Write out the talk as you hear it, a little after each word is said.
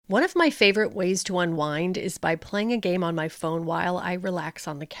One of my favorite ways to unwind is by playing a game on my phone while I relax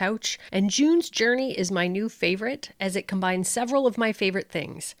on the couch, and June's Journey is my new favorite as it combines several of my favorite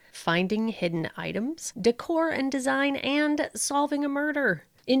things: finding hidden items, decor and design, and solving a murder.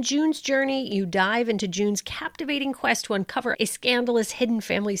 In June's Journey, you dive into June's captivating quest to uncover a scandalous hidden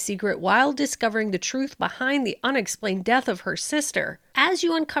family secret while discovering the truth behind the unexplained death of her sister. As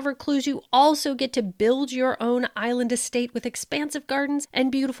you uncover clues, you also get to build your own island estate with expansive gardens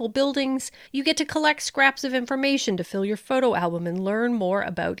and beautiful buildings. You get to collect scraps of information to fill your photo album and learn more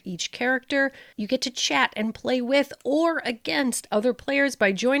about each character. You get to chat and play with or against other players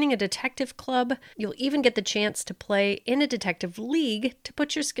by joining a detective club. You'll even get the chance to play in a detective league to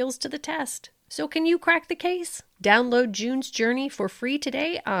put your skills to the test. So can you crack the case? Download June's Journey for free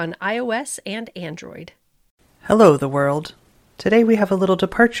today on iOS and Android. Hello, the world. Today we have a little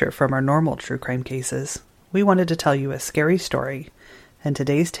departure from our normal true crime cases. We wanted to tell you a scary story, and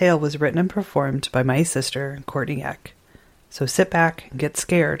today's tale was written and performed by my sister, Courtney Eck. So sit back and get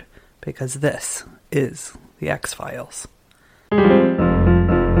scared, because this is the X-Files.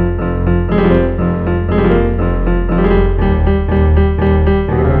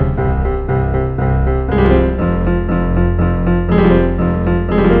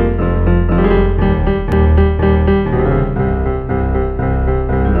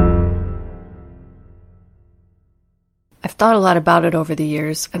 Thought a lot about it over the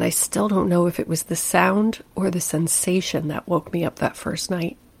years, and I still don't know if it was the sound or the sensation that woke me up that first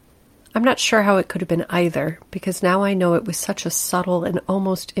night. I'm not sure how it could have been either, because now I know it was such a subtle and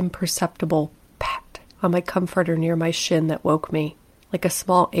almost imperceptible pat on my comforter near my shin that woke me, like a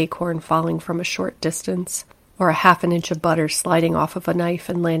small acorn falling from a short distance, or a half an inch of butter sliding off of a knife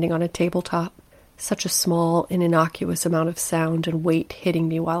and landing on a tabletop. Such a small and innocuous amount of sound and weight hitting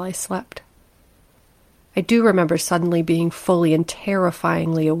me while I slept. I do remember suddenly being fully and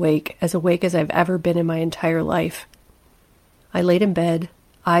terrifyingly awake as I've ever been in my entire life. I laid in bed,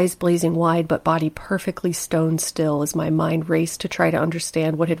 eyes blazing wide but body perfectly stone still as my mind raced to try to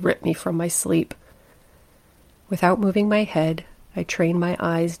understand what had ripped me from my sleep. Without moving my head, I trained my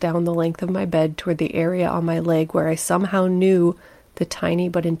eyes down the length of my bed toward the area on my leg where I somehow knew the tiny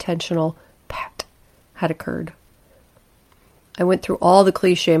but intentional pat had occurred. I went through all the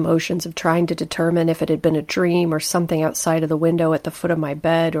cliché motions of trying to determine if it had been a dream or something outside of the window at the foot of my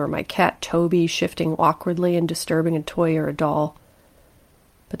bed, or my cat Toby shifting awkwardly and disturbing a toy or a doll.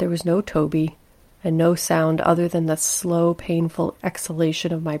 But there was no Toby, and no sound other than the slow, painful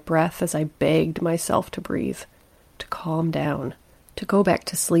exhalation of my breath as I begged myself to breathe, to calm down, to go back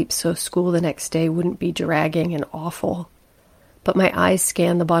to sleep so school the next day wouldn't be dragging and awful. But my eyes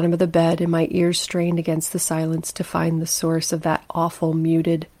scanned the bottom of the bed and my ears strained against the silence to find the source of that awful,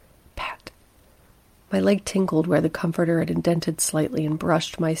 muted pat. My leg tingled where the comforter had indented slightly and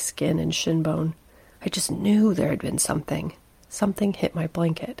brushed my skin and shin bone. I just knew there had been something. Something hit my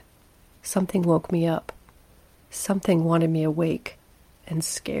blanket. Something woke me up. Something wanted me awake and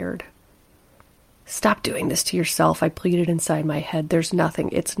scared. "Stop doing this to yourself," I pleaded inside my head. "There's nothing.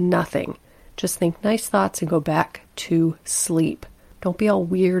 It's nothing. Just think nice thoughts and go back to sleep. Don't be all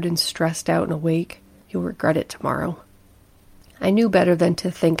weird and stressed out and awake. You'll regret it tomorrow." I knew better than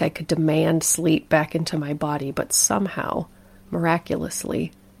to think I could demand sleep back into my body, but somehow,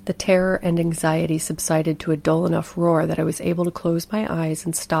 miraculously, the terror and anxiety subsided to a dull enough roar that I was able to close my eyes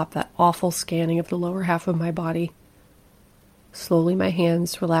and stop that awful scanning of the lower half of my body. Slowly my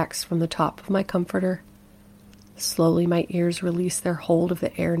hands relaxed from the top of my comforter. Slowly my ears released their hold of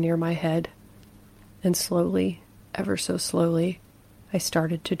the air near my head. And slowly, ever so slowly, I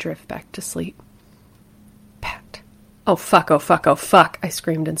started to drift back to sleep. Pat. "Oh fuck, oh fuck, oh fuck," I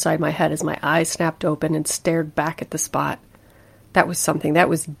screamed inside my head as my eyes snapped open and stared back at the spot. That was something, that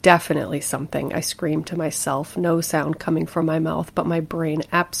was definitely something, I screamed to myself, no sound coming from my mouth, but my brain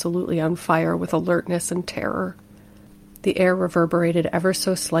absolutely on fire with alertness and terror. The air reverberated ever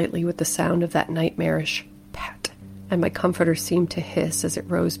so slightly with the sound of that nightmarish pat, and my comforter seemed to hiss as it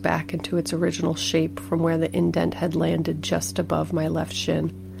rose back into its original shape from where the indent had landed just above my left shin.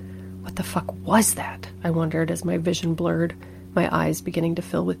 What the fuck was that? I wondered as my vision blurred, my eyes beginning to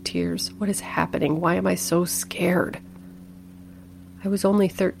fill with tears. What is happening? Why am I so scared? I was only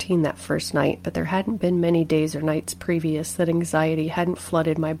 13 that first night, but there hadn't been many days or nights previous that anxiety hadn't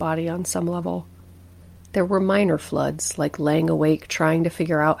flooded my body on some level. There were minor floods, like laying awake trying to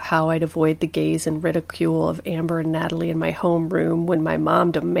figure out how I'd avoid the gaze and ridicule of Amber and Natalie in my homeroom when my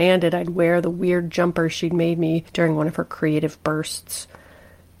mom demanded I'd wear the weird jumper she'd made me during one of her creative bursts,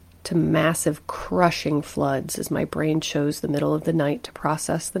 to massive, crushing floods as my brain chose the middle of the night to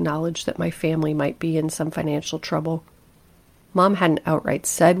process the knowledge that my family might be in some financial trouble. Mom hadn't outright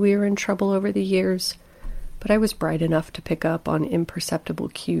said we were in trouble over the years, but I was bright enough to pick up on imperceptible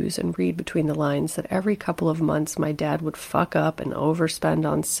cues and read between the lines that every couple of months my dad would fuck up and overspend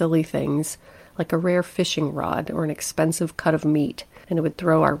on silly things like a rare fishing rod or an expensive cut of meat, and it would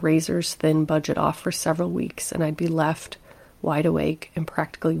throw our razor's-thin budget off for several weeks, and I'd be left wide awake and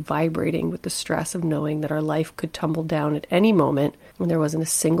practically vibrating with the stress of knowing that our life could tumble down at any moment and there wasn't a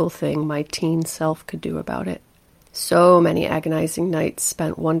single thing my teen self could do about it. So many agonizing nights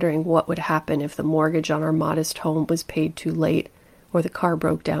spent wondering what would happen if the mortgage on our modest home was paid too late, or the car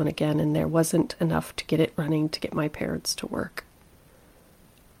broke down again and there wasn't enough to get it running to get my parents to work.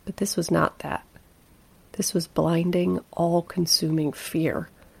 But this was not that. This was blinding, all-consuming fear.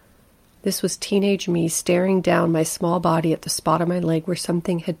 This was teenage me staring down my small body at the spot on my leg where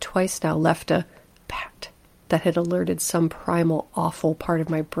something had twice now left a pat that had alerted some primal, awful part of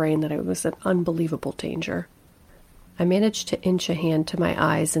my brain that I was in unbelievable danger. I managed to inch a hand to my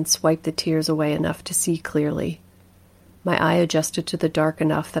eyes and swipe the tears away enough to see clearly. My eye adjusted to the dark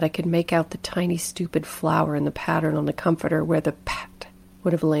enough that I could make out the tiny, stupid flower in the pattern on the comforter where the pat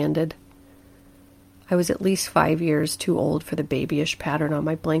would have landed. I was at least 5 years too old for the babyish pattern on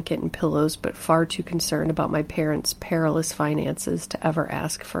my blanket and pillows, but far too concerned about my parents' perilous finances to ever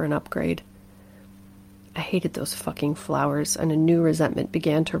ask for an upgrade. I hated those fucking flowers, and a new resentment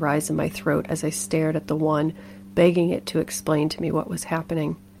began to rise in my throat as I stared at the one, begging it to explain to me what was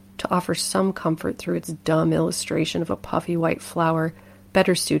happening, to offer some comfort through its dumb illustration of a puffy white flower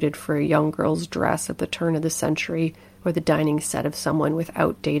better suited for a young girl's dress at the turn of the century or the dining set of someone with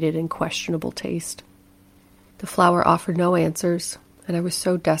outdated and questionable taste. The flower offered no answers, and I was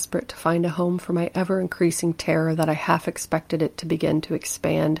so desperate to find a home for my ever-increasing terror that I half expected it to begin to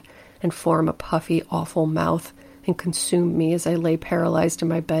expand and form a puffy, awful mouth and consume me as I lay paralyzed in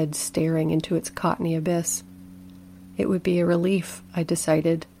my bed staring into its cottony abyss. It would be a relief, I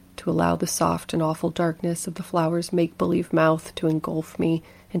decided, to allow the soft and awful darkness of the flower's make-believe mouth to engulf me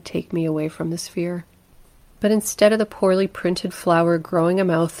and take me away from this fear. But instead of the poorly printed flower growing a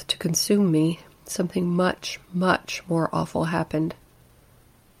mouth to consume me, something much, much more awful happened.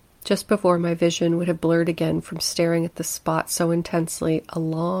 Just before my vision would have blurred again from staring at the spot so intensely, a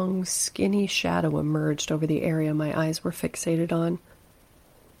long, skinny shadow emerged over the area my eyes were fixated on.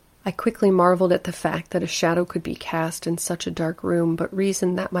 I quickly marveled at the fact that a shadow could be cast in such a dark room, but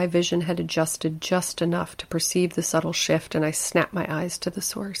reasoned that my vision had adjusted just enough to perceive the subtle shift, and I snapped my eyes to the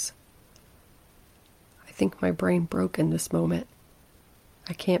source. I think my brain broke in this moment.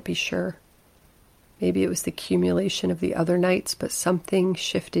 I can't be sure. Maybe it was the accumulation of the other nights, but something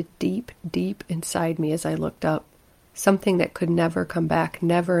shifted deep, deep inside me as I looked up. Something that could never come back,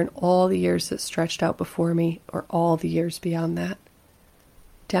 never in all the years that stretched out before me, or all the years beyond that.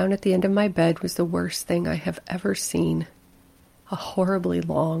 Down at the end of my bed was the worst thing I have ever seen. A horribly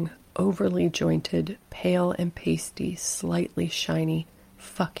long, overly jointed, pale and pasty, slightly shiny,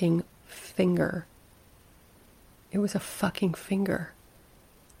 fucking finger. It was a fucking finger.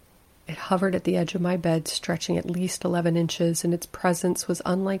 It hovered at the edge of my bed, stretching at least 11 inches, and its presence was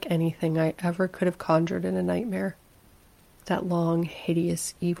unlike anything I ever could have conjured in a nightmare. That long,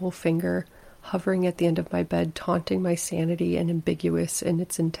 hideous, evil finger hovering at the end of my bed, taunting my sanity and ambiguous in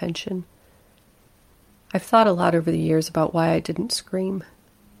its intention. I've thought a lot over the years about why I didn't scream.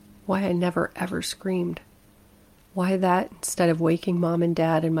 Why I never ever screamed. Why that, instead of waking Mom and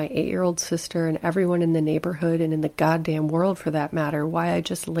Dad and my 8-year-old sister and everyone in the neighborhood and in the goddamn world for that matter, why I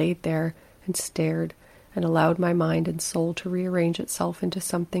just laid there and stared and allowed my mind and soul to rearrange itself into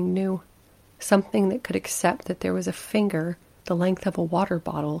something new. Something that could accept that there was a finger, the length of a water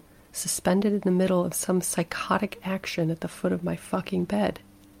bottle, suspended in the middle of some psychotic action at the foot of my fucking bed.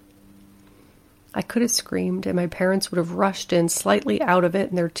 I could have screamed, and my parents would have rushed in slightly out of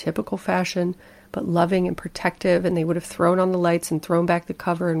it in their typical fashion, but loving and protective, and they would have thrown on the lights and thrown back the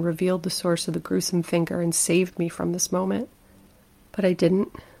cover and revealed the source of the gruesome finger and saved me from this moment. But I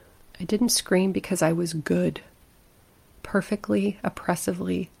didn't. I didn't scream because I was good. Perfectly,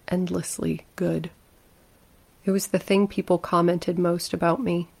 oppressively, endlessly good. It was the thing people commented most about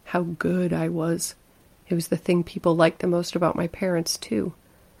me, how good I was. It was the thing people liked the most about my parents, too.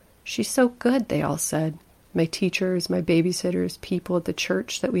 "She's so good," they all said. My teachers, my babysitters, people at the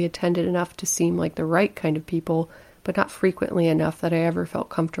church that we attended enough to seem like the right kind of people, but not frequently enough that I ever felt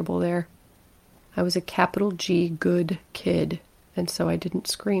comfortable there. I was a capital G good kid, and so I didn't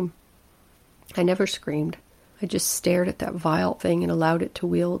scream. I never screamed. I just stared at that vile thing and allowed it to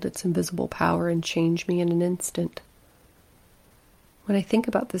wield its invisible power and change me in an instant. When I think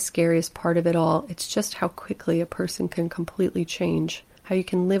about the scariest part of it all, it's just how quickly a person can completely change, How you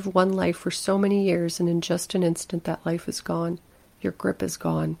can live one life for so many years and in just an instant that life is gone. Your grip is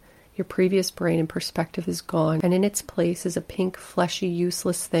gone. Your previous brain and perspective is gone, and in its place is a pink, fleshy,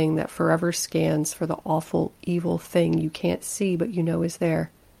 useless thing that forever scans for the awful, evil thing you can't see but you know is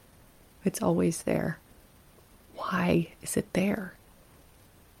there. It's always there. Why is it there?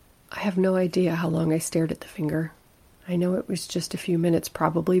 I have no idea how long I stared at the finger. I know it was just a few minutes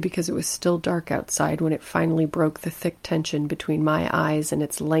probably because it was still dark outside when it finally broke the thick tension between my eyes and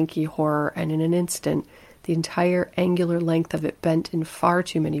its lanky horror, and in an instant, the entire angular length of it bent in far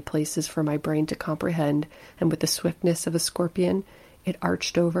too many places for my brain to comprehend, and with the swiftness of a scorpion, it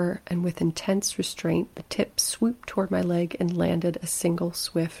arched over, and with intense restraint, the tip swooped toward my leg and landed a single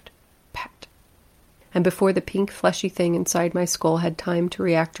swift pat. And before the pink fleshy thing inside my skull had time to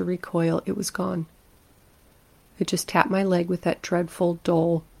react or recoil, it was gone. It just tapped my leg with that dreadful,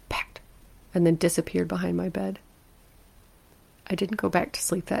 dull pat, and then disappeared behind my bed. I didn't go back to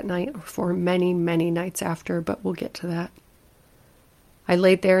sleep that night, or for many, many nights after, but we'll get to that. I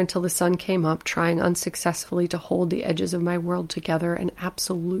laid there until the sun came up, trying unsuccessfully to hold the edges of my world together and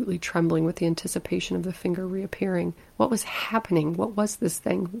absolutely trembling with the anticipation of the finger reappearing. What was happening? What was this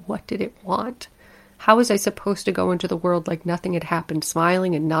thing? What did it want? How was I supposed to go into the world like nothing had happened,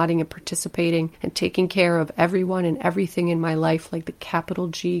 smiling and nodding and participating and taking care of everyone and everything in my life like the capital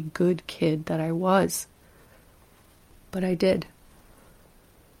G good kid that I was? But I did.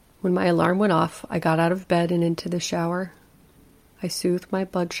 When my alarm went off, I got out of bed and into the shower. I soothed my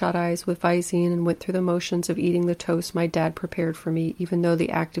bloodshot eyes with Visine and went through the motions of eating the toast my dad prepared for me, even though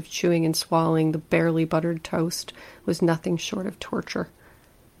the act of chewing and swallowing the barely buttered toast was nothing short of torture.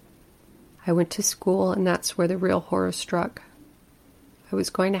 I went to school, and that's where the real horror struck. I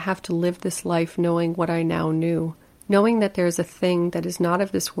was going to have to live this life knowing what I now knew, knowing that there is a thing that is not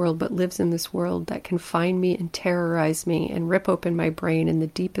of this world but lives in this world that can find me and terrorize me and rip open my brain in the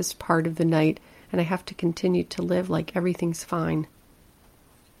deepest part of the night, and I have to continue to live like everything's fine.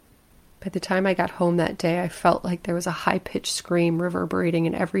 By the time I got home that day, I felt like there was a high-pitched scream reverberating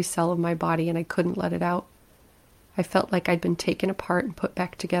in every cell of my body, and I couldn't let it out. I felt like I'd been taken apart and put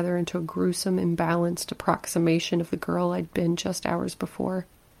back together into a gruesome, imbalanced approximation of the girl I'd been just hours before.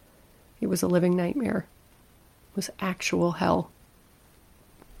 It was a living nightmare. It was actual hell.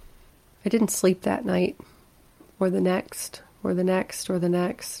 I didn't sleep that night, or the next, or the next, or the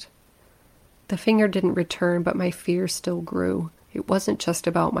next. The finger didn't return, but my fear still grew. It wasn't just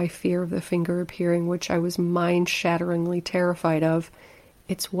about my fear of the finger appearing, which I was mind-shatteringly terrified of.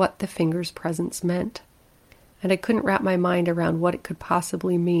 It's what the finger's presence meant. And I couldn't wrap my mind around what it could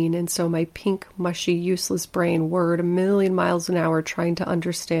possibly mean, and so my pink, mushy, useless brain whirred a million miles an hour trying to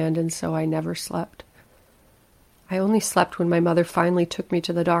understand, and so I never slept. I only slept when my mother finally took me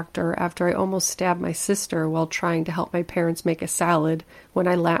to the doctor after I almost stabbed my sister while trying to help my parents make a salad, when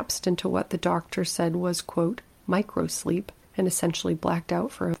I lapsed into what the doctor said was, quote, micro-sleep, and essentially blacked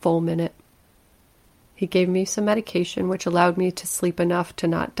out for a full minute. He gave me some medication which allowed me to sleep enough to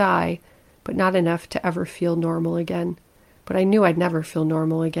not die, but not enough to ever feel normal again. But I knew I'd never feel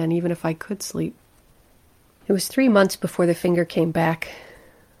normal again, even if I could sleep. It was 3 months before the finger came back.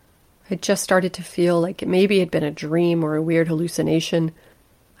 I'd just started to feel like maybe it had been a dream or a weird hallucination.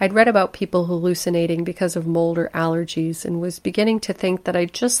 I'd read about people hallucinating because of mold or allergies and was beginning to think that I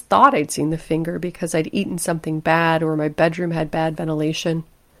just thought I'd seen the finger because I'd eaten something bad or my bedroom had bad ventilation.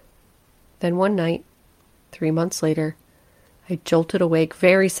 Then one night, 3 months later, I jolted awake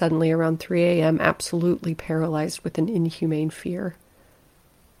very suddenly around 3 a.m., absolutely paralyzed with an inhumane fear.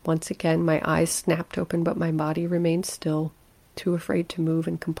 Once again, my eyes snapped open, but my body remained still, too afraid to move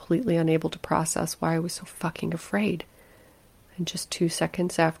and completely unable to process why I was so fucking afraid. And just 2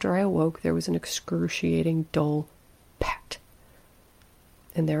 seconds after I awoke, there was an excruciating, dull pat.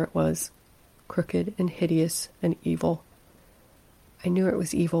 And there it was, crooked and hideous and evil. I knew it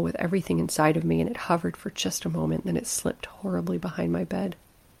was evil with everything inside of me, and it hovered for just a moment, then it slipped horribly behind my bed.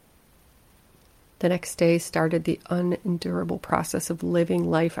 The next day started the unendurable process of living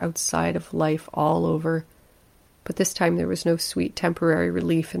life outside of life all over. But this time there was no sweet temporary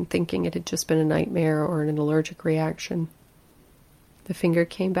relief in thinking it had just been a nightmare or an allergic reaction. The finger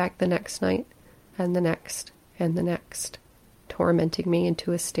came back the next night, and the next, and the next, tormenting me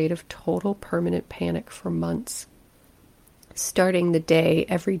into a state of total permanent panic for months. Starting the day,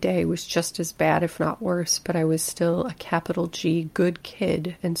 every day was just as bad, if not worse, but I was still a capital G good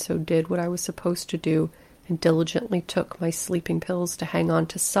kid, and so did what I was supposed to do, and diligently took my sleeping pills to hang on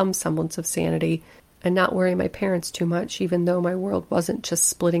to some semblance of sanity, and not worry my parents too much, even though my world wasn't just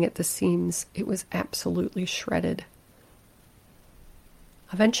splitting at the seams, it was absolutely shredded.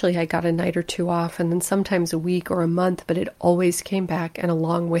 Eventually I got a night or two off, and then sometimes a week or a month, but it always came back, and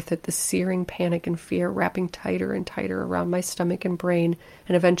along with it the searing panic and fear wrapping tighter and tighter around my stomach and brain,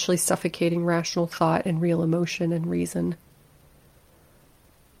 and eventually suffocating rational thought and real emotion and reason.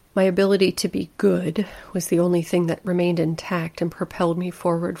 My ability to be good was the only thing that remained intact and propelled me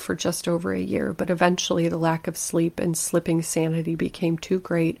forward for just over a year, but eventually the lack of sleep and slipping sanity became too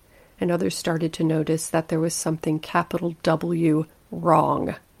great, and others started to notice that there was something capital W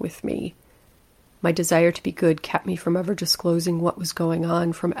wrong with me. My desire to be good kept me from ever disclosing what was going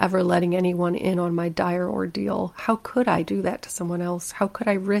on, from ever letting anyone in on my dire ordeal. How could I do that to someone else? How could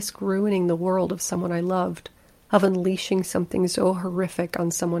I risk ruining the world of someone I loved, of unleashing something so horrific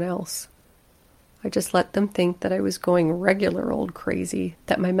on someone else? I just let them think that I was going regular old crazy,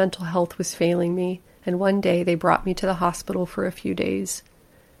 that my mental health was failing me, and one day they brought me to the hospital for a few days,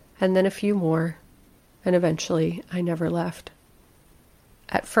 and then a few more, and eventually I never left.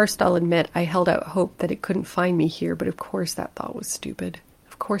 At first, I'll admit, I held out hope that it couldn't find me here, but of course that thought was stupid.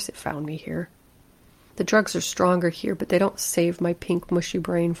 Of course it found me here. The drugs are stronger here, but they don't save my pink, mushy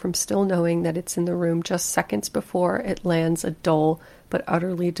brain from still knowing that it's in the room just seconds before it lands a dull but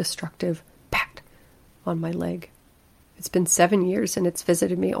utterly destructive pat on my leg. It's been 7 years, and it's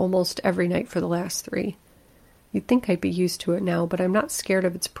visited me almost every night for the last 3. You'd think I'd be used to it now, but I'm not scared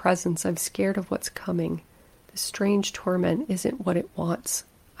of its presence. I'm scared of what's coming. The strange torment isn't what it wants.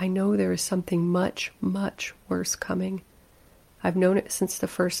 I know there is something much, much worse coming. I've known it since the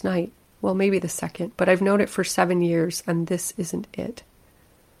first night. Well, maybe the second, but I've known it for 7 years, and this isn't it.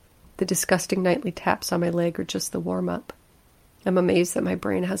 The disgusting nightly taps on my leg are just the warm-up. I'm amazed that my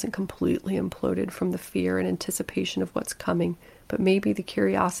brain hasn't completely imploded from the fear and anticipation of what's coming, but maybe the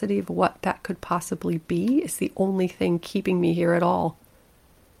curiosity of what that could possibly be is the only thing keeping me here at all.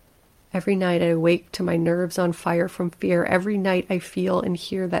 Every night I awake to my nerves on fire from fear. Every night I feel and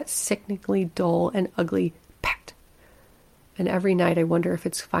hear that sickeningly dull and ugly pat. And every night I wonder if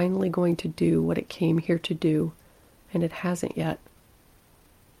it's finally going to do what it came here to do, and it hasn't yet.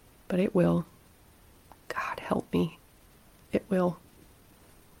 But it will. God help me. It will.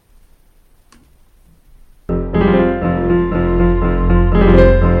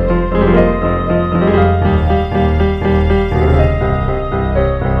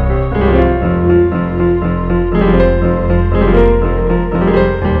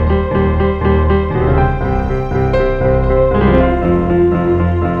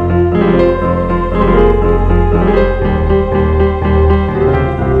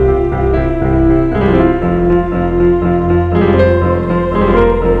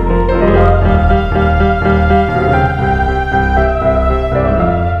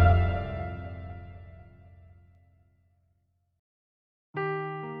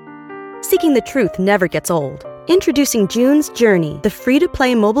 Seeking the truth never gets old. Introducing June's Journey, the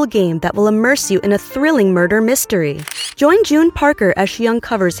free-to-play mobile game that will immerse you in a thrilling murder mystery. Join June Parker as she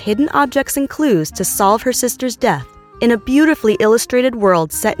uncovers hidden objects and clues to solve her sister's death in a beautifully illustrated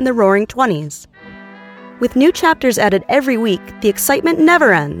world set in the Roaring '20s. With new chapters added every week, the excitement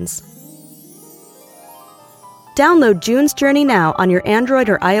never ends. Download June's Journey now on your Android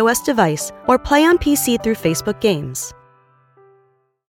or iOS device, or play on PC through Facebook Games.